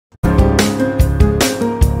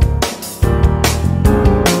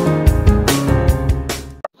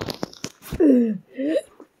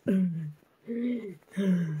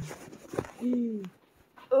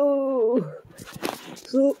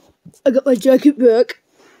I got my jacket back.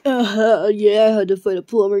 Yeah, I had to fight a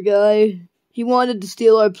plumber guy. He wanted to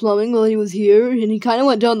steal our plumbing while he was here, and he kind of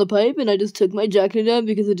went down the pipe, and I just took my jacket down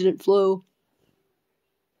because it didn't flow.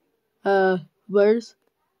 Where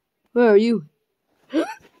are you?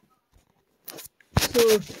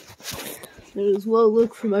 So, might as well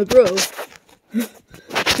look for my bro.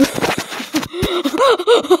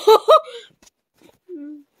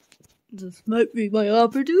 This might be my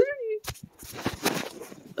opportunity.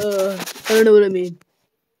 I don't know what I mean.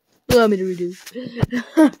 Allow me to redo.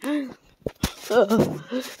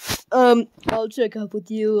 I'll check up with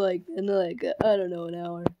you, in I don't know, an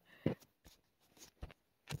hour.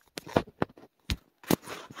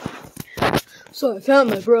 So I found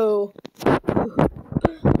my bro.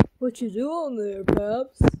 What you doing there,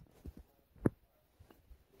 Paps?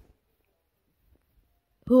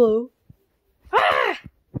 Hello? Ah!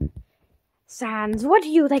 Sans, what do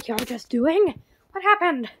you think you're just doing? What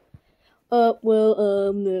happened? Well,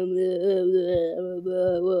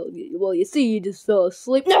 you see, you just fell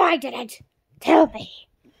asleep. No, I didn't. Tell me.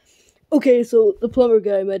 Okay, so the plumber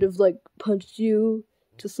guy might have, punched you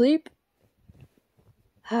to sleep?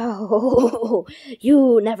 Oh,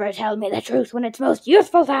 you never tell me the truth when it's most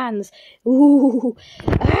useful, Sans. Ooh.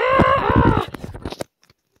 Ah!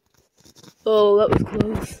 Oh, that was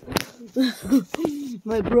close.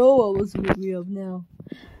 My bro almost woke me up now.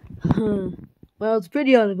 Well, it's a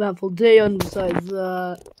pretty uneventful day, and besides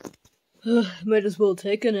that, might as well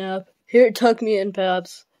take a nap. Here, tuck me in,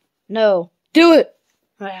 Paps. No. Do it!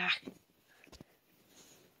 Ah.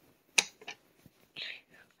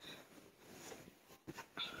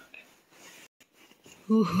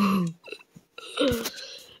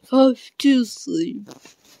 Off to sleep.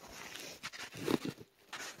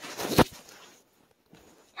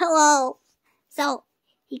 Hello. So,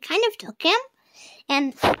 he kind of took him,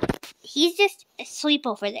 and he's just asleep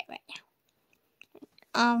over there right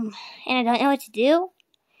now. And I don't know what to do.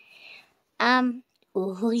 I'm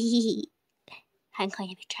going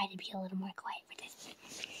to try to be a little more quiet for this.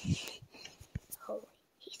 Oh,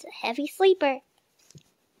 he's a heavy sleeper.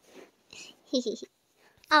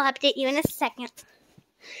 I'll update you in a second.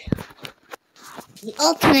 The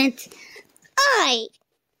ultimate. I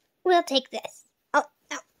will take this. Oh,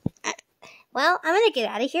 no. Well, I'm gonna get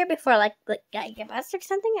out of here before, I get bust or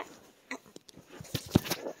something.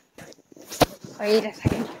 Wait a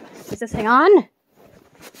second. Is this thing on?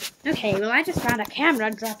 Okay, well, I just found a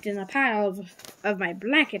camera dropped in a pile of my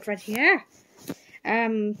blanket right here. Okay.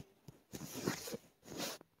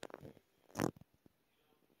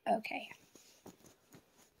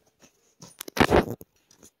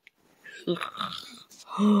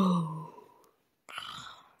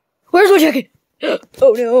 Where's my jacket?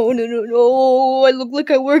 Oh no! I look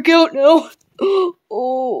like I work out now.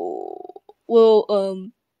 Oh, well,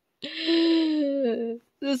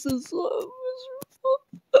 this is so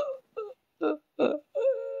miserable.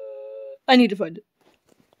 I need to find it.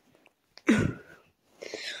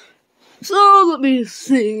 So let me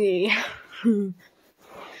see.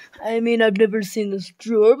 I mean, I've never seen this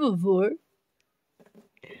drawer before.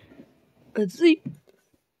 Let's see.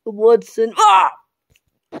 What's in... Ah!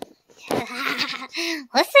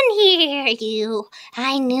 Listen here, you.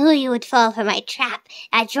 I knew you would fall for my trap.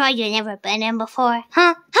 That drawer you've never been in before.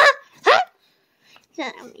 Huh?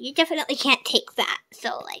 You definitely can't take that.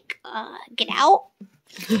 So, get out.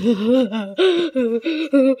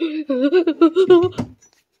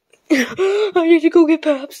 I need to go get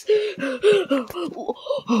Paps.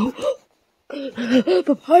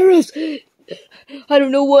 Papyrus! I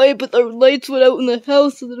don't know why, but the lights went out in the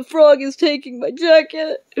house and the frog is taking my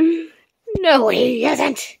jacket. No, he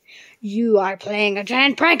isn't. You are playing a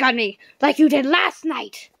giant prank on me, like you did last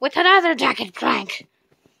night with another jacket prank.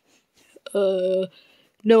 No,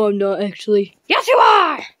 I'm not, actually. Yes, you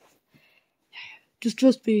are! Just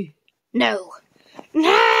trust me. No.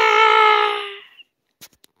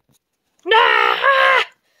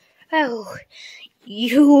 Oh,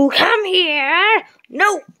 you come here.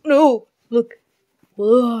 No. Look.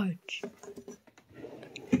 Watch.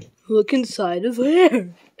 Look inside of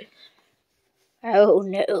there. Oh,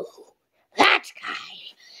 no. That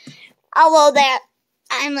guy. Hello there.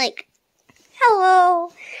 I'm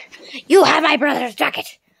hello. You have my brother's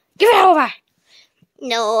jacket. Give it over.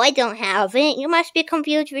 No, I don't have it. You must be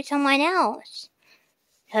confused with someone else.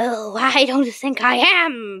 Oh, I don't think I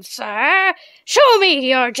am, sir. Show me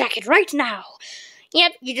your jacket right now.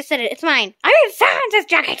 Yep, you just said it. It's mine. I mean Santa's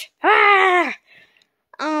jacket. Ah!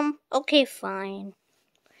 Okay, fine.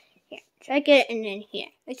 Here, try to get it in here.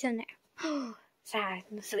 It's in there. Sans,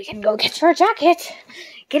 so we can go get your jacket.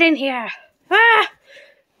 Get in here. Ah!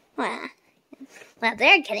 Well, Well,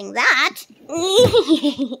 they're getting that.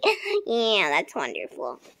 Yeah, that's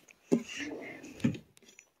wonderful.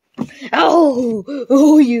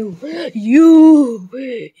 Oh, you.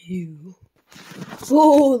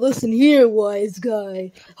 Oh, listen here, wise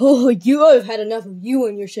guy. Oh, I've had enough of you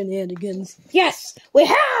and your shenanigans. Yes, we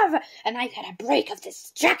have! And I've had a break of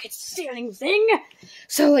this jacket-stealing thing,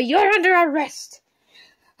 so you're under arrest.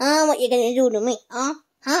 What you gonna do to me, huh?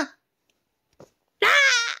 Ah!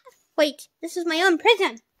 Wait, this is my own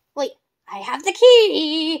prison. Wait, I have the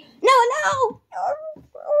key. no!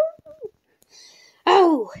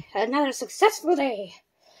 Oh, another successful day.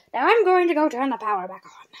 Now I'm going to go turn the power back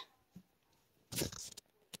on.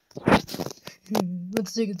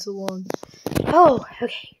 What's taking so long? Oh,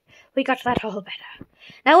 okay. We got that all better.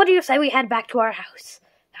 Now what do you say we head back to our house?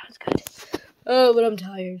 Sounds good. Oh, but I'm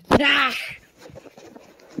tired.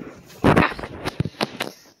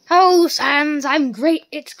 Oh, Sans, I'm great.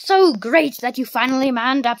 It's so great that you finally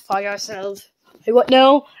manned up for yourself. Hey, what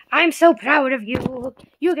now? I'm so proud of you.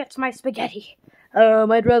 You get my spaghetti.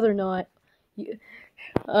 I'd rather not.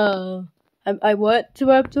 I what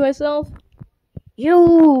to myself?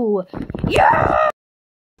 You!